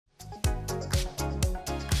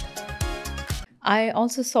I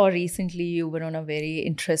also saw recently you were on a very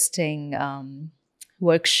interesting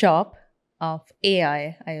workshop of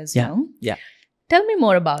AI, I assume. Yeah. Tell me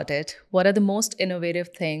more about it. What are the most innovative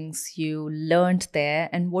things you learned there,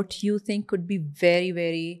 and what you think could be very,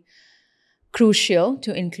 very crucial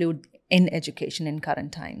to include in education in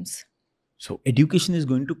current times? So education is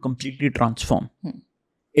going to completely transform.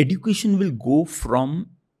 Education will go from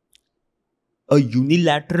a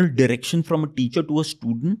unilateral direction from a teacher to a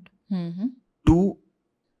student to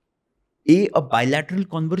a bilateral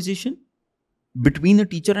conversation between a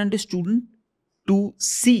teacher and a student to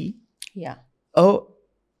see Yeah. a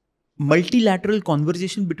multilateral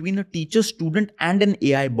conversation between a teacher, student, and an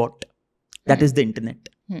AI bot. That is the internet.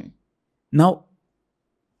 Now,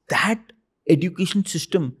 that education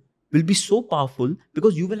system will be so powerful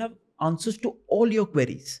because you will have answers to all your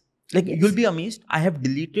queries. Like, Yes. you'll be amazed. I have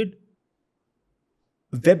deleted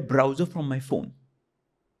web browser from my phone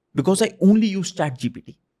because I only use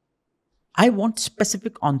ChatGPT. I want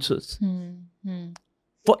specific answers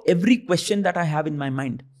for every question that I have in my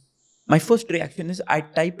mind. My first reaction is I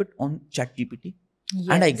type it on ChatGPT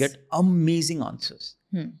and I Yes. get amazing answers.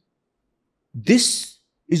 This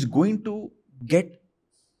is going to get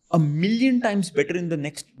 1,000,000 times better in the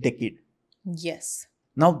next decade. Yes.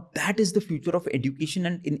 Now, that is the future of education.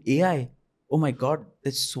 And in AI, oh my God,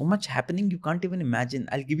 there's so much happening you can't even imagine.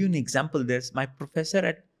 I'll give you an example. There's my professor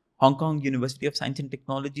at Hong Kong University of Science and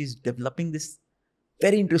Technology is developing this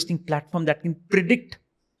very interesting platform that can predict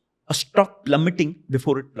a stock plummeting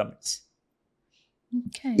before it plummets.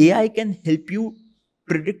 Okay. AI can help you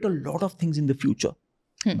predict a lot of things in the future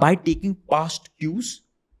by taking past cues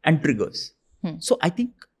and triggers. So I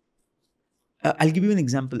think I'll give you an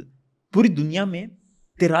example. पूरी दुनिया में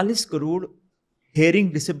 43 crore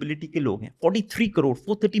hearing disability के लोग हैं. 43 crore,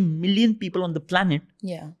 430 million people on the planet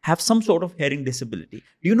have some sort of hearing disability.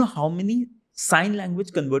 Do you know how many sign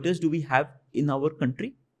language converters do we have in our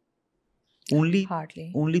country?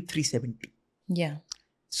 Hardly. Only 370. Yeah.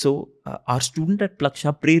 So our student at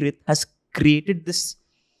Plaksha, Prerit, has created this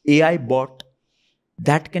AI bot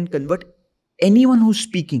that can convert anyone who's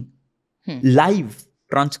speaking live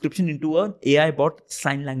transcription into an AI bot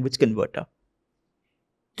sign language converter.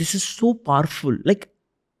 This is so powerful. Like,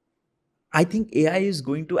 I think AI is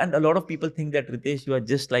going to, and a lot of people think that, Ritesh, you are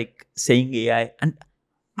just like saying AI. And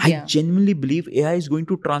I genuinely believe AI is going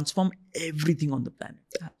to transform everything on the planet.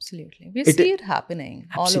 Absolutely. We see it happening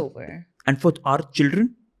all over. And for our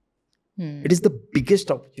children, it is the biggest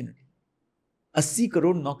opportunity. 80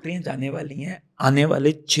 crore नौकरियां जाने वाली हैं आने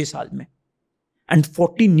वाले 6 साल में. And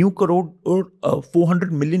 40 new crore or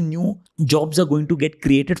 400 million new jobs are going to get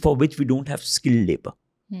created for which we don't have skilled labor.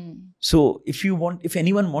 So if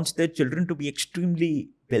anyone wants their children to be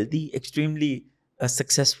extremely wealthy, extremely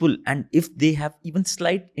successful, and if they have even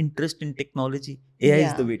slight interest in technology, AI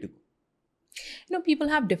is the way to go. You know, people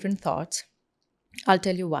have different thoughts. I'll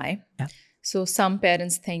tell you why. Yeah. So some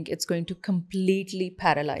parents think it's going to completely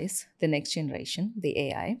paralyze the next generation, the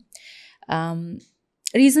AI.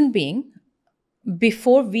 Reason being,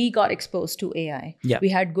 before we got exposed to AI, we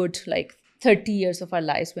had good 30 years of our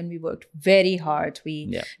lives when we worked very hard.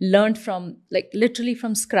 We learned from literally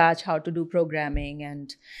from scratch how to do programming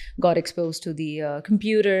and got exposed to the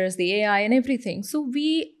computers, the AI and everything. So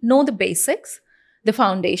we know the basics, the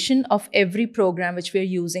foundation of every program which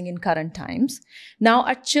we're using in current times. Now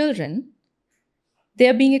our children,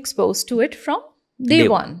 they're being exposed to it from day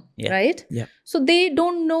one, right? Yeah. So they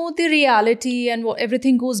don't know the reality and what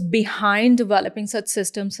everything goes behind developing such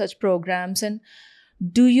systems, such programs. And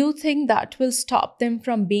do you think that will stop them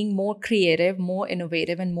from being more creative, more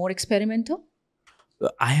innovative, and more experimental?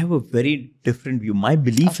 I have a very different view. My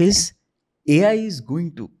belief is AI is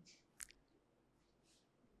going to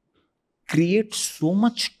create so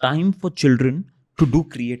much time for children to do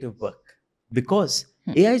creative work because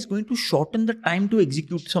AI is going to shorten the time to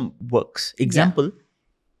execute some works. Example,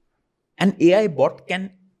 an AI bot can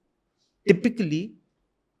typically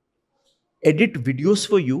edit videos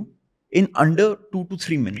for you in under 2 to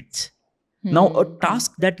 3 minutes. Now, a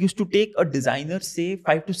task that used to take a designer, say,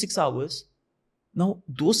 5 to 6 hours, now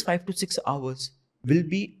those 5 to 6 hours will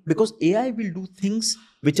be, because AI will do things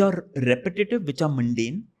which are repetitive, which are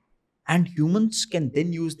mundane, and humans can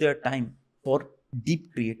then use their time for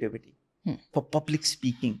deep creativity, for public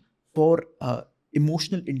speaking, for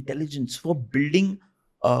emotional intelligence, for building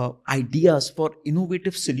ideas, for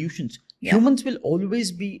innovative solutions. Humans will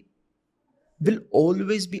always be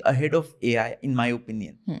ahead of AI, in my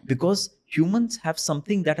opinion, because humans have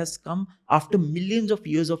something that has come after millions of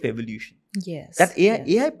years of evolution. Yes. That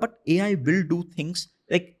AI will do things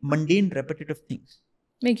like mundane, repetitive things.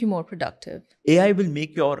 Make you more productive. AI will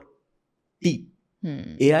make your tea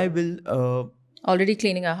AI will already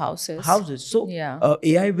cleaning our houses. So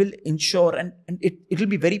AI will ensure, and it'll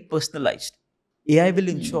be very personalized. AI will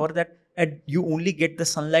ensure that you only get the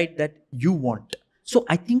sunlight that you want. So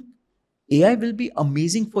I think AI will be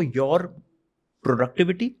amazing for your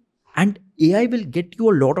productivity, and AI will get you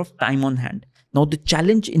a lot of time on hand. Now the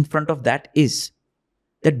challenge in front of that is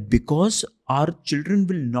that because our children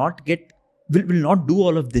will not do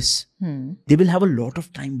all of this, they will have a lot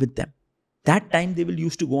of time with them. That time they will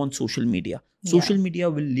use to go on social media. Social media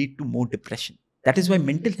will lead to more depression. That is why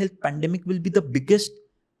mental health pandemic will be the biggest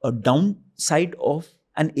downside of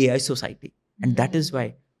an AI society. And that is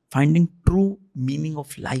why finding true meaning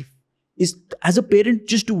of life is, as a parent,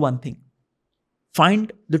 just do one thing.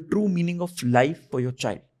 Find the true meaning of life for your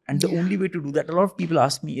child. And the only way to do that, a lot of people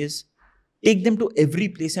ask me, is take them to every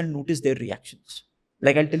place and notice their reactions.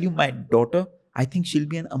 Like I'll tell you, my daughter, I think she'll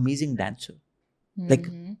be an amazing dancer. Like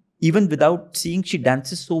even without seeing, she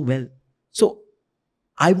dances so well. So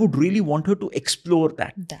I would really want her to explore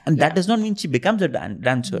that. And that does not mean she becomes a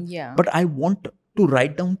dancer. But I want to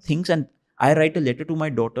write down things, and I write a letter to my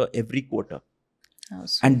daughter every quarter.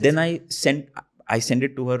 And then I send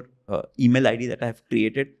it to her email ID that I have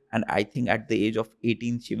created. And I think at the age of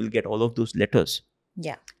 18, she will get all of those letters.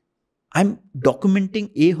 I'm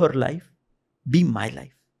documenting her life, B, my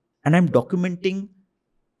life. And I'm documenting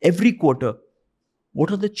every quarter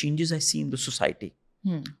what are the changes I see in the society.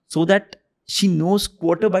 So that she knows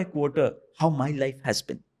quarter by quarter how my life has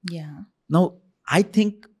been. Now, I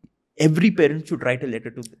think every parent should write a letter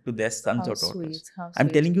to their sons or daughters. I'm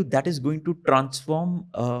telling you, that is going to transform,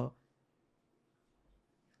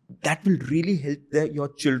 that will really help your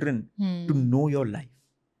children to know your life.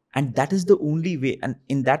 And that is the only way. And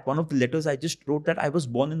in that one of the letters, I just wrote that I was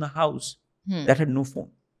born in a house that had no phone.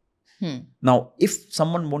 Now, if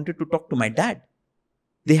someone wanted to talk to my dad,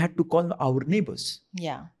 they had to call our neighbors.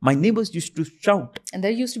 My neighbors used to shout. And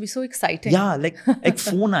that used to be so exciting. Like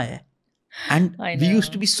phone aaya. And we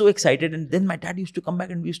used to be so excited. And then my dad used to come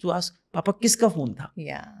back and we used to ask, Papa, kiska phone tha?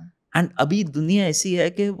 And abhi dunia aisi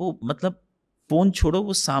hai कि वो मतलब phone छोड़ो,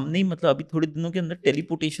 वो सामने ही मतलब अभी थोड़े दिनों के अंदर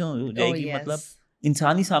teleportation हो जाएगी, मतलब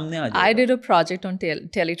इंसान ही सामने आ जाएगा. I did a project on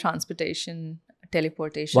teleportation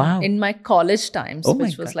in my college times,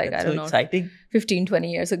 which was like, I don't know, exciting. 15,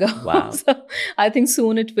 20 years ago. So I think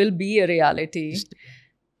soon it will be a reality,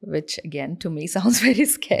 which again, to me sounds very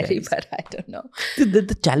scary, but I don't know.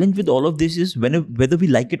 The challenge with all of this is whether we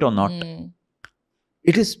like it or not,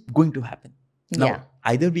 it is going to happen. Now,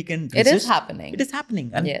 either we can resist. It is happening. It is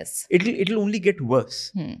happening. And it'll only get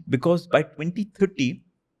worse because by 2030,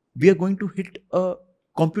 we are going to hit a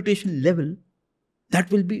computation level that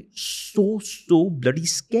will be so bloody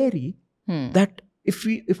scary that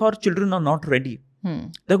if our children are not ready,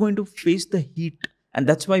 they're going to face the heat. And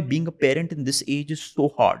that's why being a parent in this age is so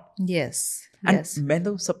hard. And मैं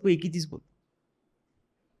तो सबको एक ही चीज बोलता हूँ.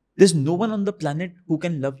 There's no one on the planet who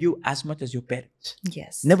can love you as much as your parents.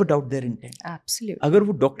 Never doubt their intent. Absolutely. अगर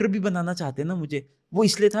वो doctor भी बनाना चाहते ना मुझे, वो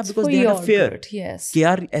इसलिए था because they had a fear कि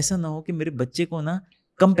यार ऐसा ना हो कि मेरे बच्चे को ना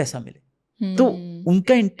कम पैसा मिले. तो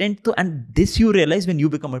उनका इंटेंट तो, and this you realize when you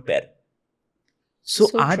become a parent. So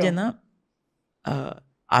आज है ना,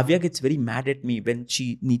 Avya gets very mad at me when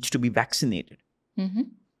she needs to be vaccinated.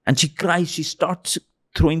 And she cries, she starts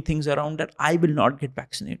throwing things around that I will not get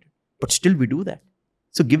vaccinated. But still we do that.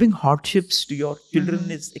 So giving hardships to your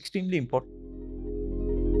children is extremely important.